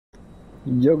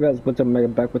Yo guys, what's up? Mega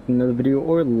back with another video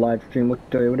or live stream,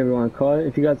 whatever you want to call it.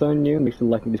 If you guys are new, make sure to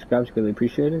like and subscribe, it's really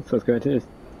appreciated. So let's go into this.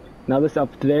 Now this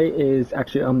outfit today is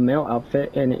actually a male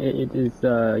outfit, and it is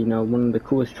you know, one of the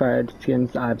coolest Tryhard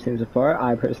skins I've seen so far.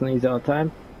 I personally use it all the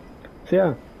time. So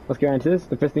yeah, let's get into this.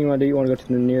 The first thing you want to do, you want to go to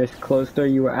the nearest clothes store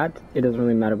you were at. It doesn't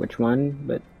really matter which one,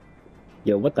 but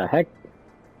yo, what the heck?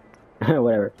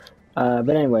 Whatever.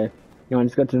 But anyway, you want to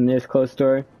just go to the nearest clothes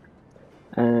store,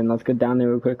 and let's go down there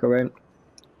real quick, alright?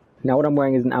 Now what I'm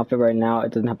wearing is an outfit right now.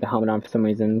 It doesn't have the helmet on for some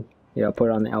reason. Yeah, I'll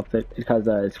put it on the outfit because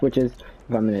it switches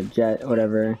if I'm in a jet or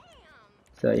whatever.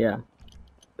 So yeah,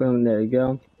 boom, there you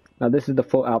go. Now this is the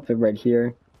full outfit right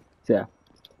here. So yeah.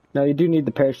 Now you do need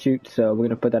the parachute, so we're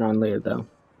gonna put that on later though.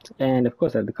 And of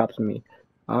course I have the cops with me.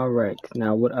 Alright,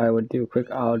 now what I would do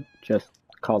quick, I'll just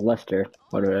call Lester.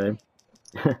 Whatever.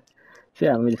 So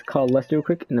yeah, let me just call Lester real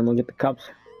quick and then we'll get the cops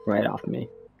right off me.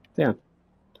 So yeah.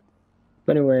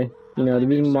 But anyway, you know, the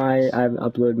reason why I haven't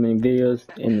uploaded many videos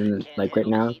in, like, right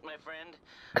now,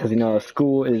 because, you know,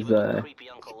 school is,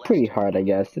 pretty hard, I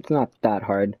guess. It's not that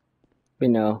hard, but,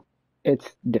 you know,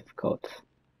 it's difficult.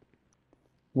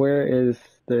 Where is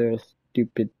the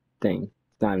stupid thing?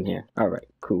 It's not in here. Alright,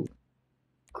 cool.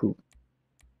 Cool.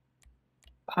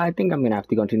 I think I'm gonna have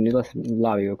to go into a new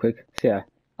lobby real quick. So, yeah,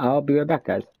 I'll be right back,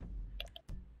 guys.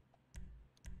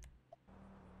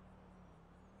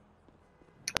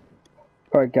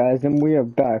 Alright guys, and we are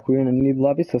back. We're in a new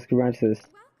lobby, so let's get right to this.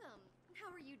 Welcome.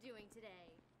 How are you doing today?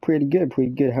 Pretty good.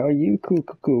 How are you?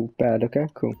 Cool. Bad, okay,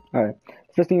 cool. Alright.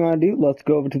 First thing you want to do, let's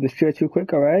go over to the shirts real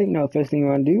quick, alright? You know, first thing you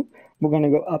want to do, we're going to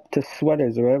go up to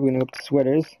sweaters, alright? We're going to go up to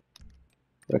sweaters.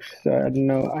 Actually, I don't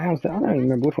know. I don't even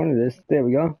remember which one it is. There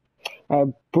we go.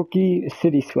 Brookie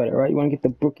City sweater, right? You want to get the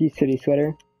Brookie City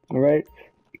sweater, alright?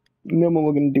 And then what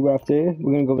we're going to do after,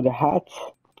 we're going to go over the hats.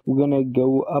 We're gonna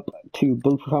go up to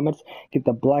bulletproof helmets, get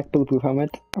the black bulletproof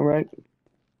helmet, alright?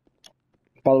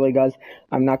 By the way, guys,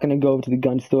 I'm not gonna go to the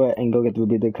gun store and go get the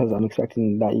rebreather because I'm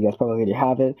expecting that you guys probably already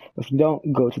have it. If you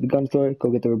don't, go to the gun store,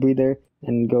 go get the rebreather,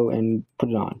 and go and put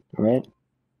it on, alright?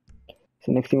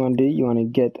 So next thing you wanna do, you wanna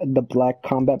get the black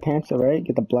combat pants, alright?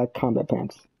 Get the black combat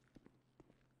pants.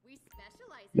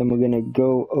 Then we're gonna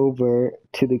go over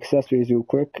to the accessories real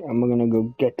quick, and we're gonna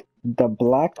go get the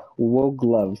black wool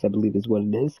gloves, I believe is what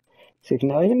it is. So I can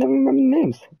never remember the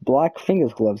names. Black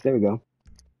fingerless gloves, there we go.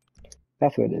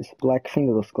 That's what it is, black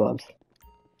fingerless gloves.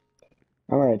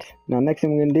 Alright, now next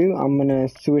thing we're gonna do, I'm gonna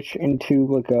switch into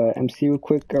like a MC real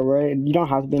quick, alright? You don't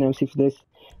have to be an MC for this,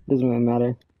 doesn't really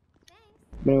matter.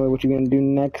 But anyway, what you're gonna do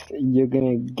next, you're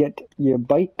gonna get your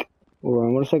bike or a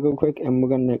motorcycle real quick, and we're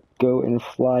gonna go and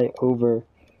fly over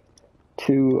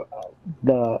to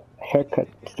the haircut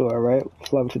store, right?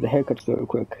 Fly over to the haircut store real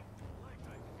quick.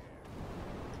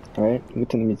 Alright, let me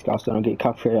turn the music off so I don't get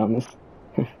copyrighted on this.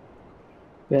 But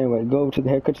anyway, go over to the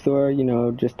haircut store, you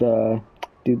know, just do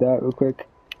that real quick.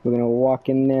 We're gonna walk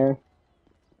in there.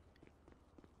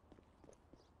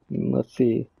 And let's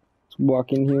see. Let's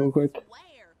walk in here real quick.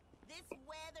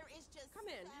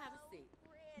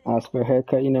 Ask for a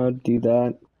haircut, you know, do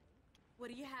that.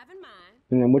 What do you have in mind?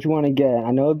 And then what you want to get.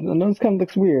 I know this kind of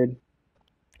looks weird,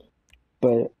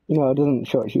 but you know it doesn't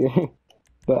show it here.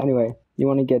 But anyway, you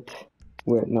want to get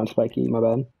not spiky, my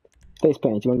bad. Face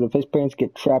paints. You want to go face paints,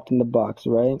 get trapped in the box,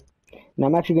 right? Now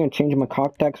I'm actually going to change my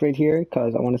contacts right here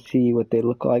because I want to see what they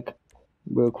look like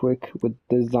real quick with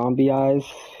the zombie eyes.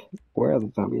 Where are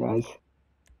the zombie eyes?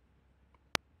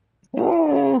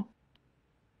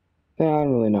 Yeah, I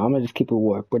don't really know. I'm gonna just keep it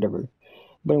warp, whatever.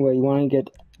 But anyway, you want to get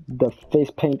the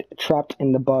face paint trapped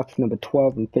in the box number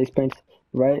 12 in face paints,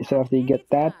 right? So after you get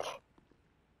that,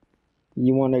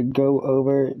 you want to go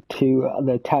over to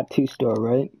the tattoo store,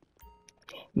 right?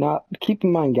 Now, keep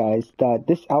in mind, guys, that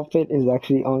this outfit is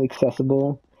actually only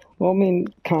accessible. Well, I mean,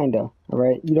 kinda,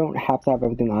 alright? You don't have to have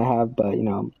everything I have, but, you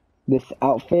know, this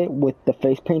outfit with the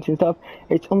face paints and stuff,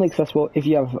 it's only accessible if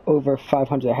you have over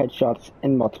 500 headshots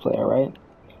in multiplayer, right?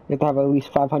 You have to have at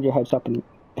least 500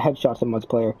 headshots in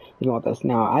multiplayer if you want this.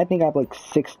 Now, I think I have like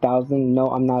 6,000.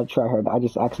 No, I'm not a tryhard. I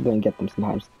just accidentally get them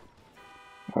sometimes.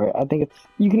 Alright, I think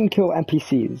you can kill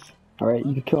NPCs. Alright,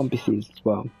 you can kill NPCs as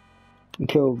well. You can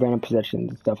kill random possessions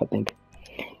and stuff, I think.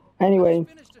 Anyway,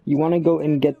 you want to go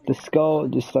and get the skull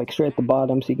just like straight at the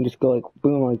bottom, so you can just go like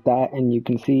boom like that, and you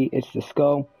can see it's the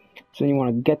skull. So you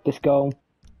want to get the skull,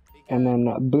 and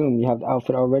then boom, you have the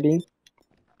outfit already.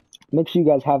 Make sure you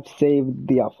guys have saved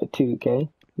the outfit too, okay?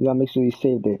 You gotta make sure you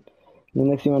saved it. The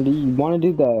next thing you want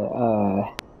to do,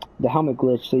 the helmet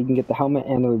glitch, so you can get the helmet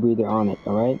and the rebreather on it,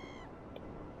 alright?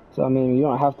 So I mean, you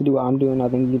don't have to do what I'm doing. I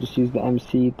think you just use the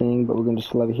MC thing, but we're gonna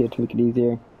just leave it here to make it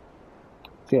easier.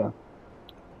 So yeah.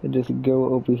 So just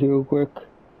go over here real quick.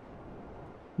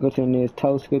 Go to the nearest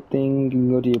telescope thing. You can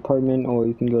go to your apartment or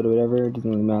you can go to whatever. It doesn't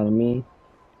really matter to me.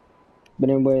 But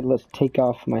anyway, let's take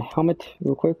off my helmet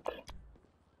real quick.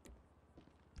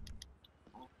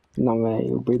 Not my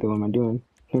breather, what am I doing?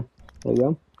 There you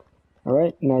go.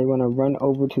 Alright, now you want to run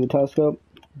over to the telescope,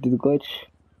 do the glitch,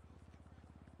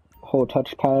 hold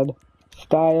touchpad,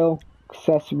 style,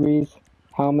 accessories,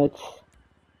 helmets.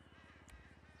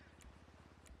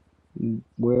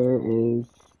 Where is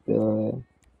the...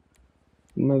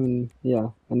 yeah,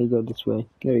 I need to go this way.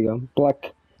 There you go.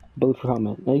 Black, bulletproof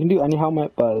helmet. Now you can do any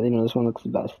helmet, but you know, this one looks the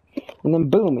best. And then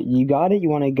boom, you got it. You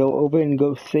want to go over and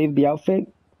go save the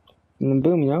outfit. And then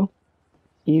boom, you know,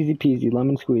 easy peasy,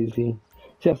 lemon squeezy.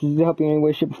 So if this is helping in any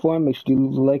way, shape, or form, make sure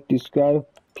you like, subscribe.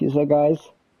 Peace out, guys,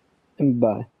 and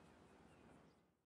bye.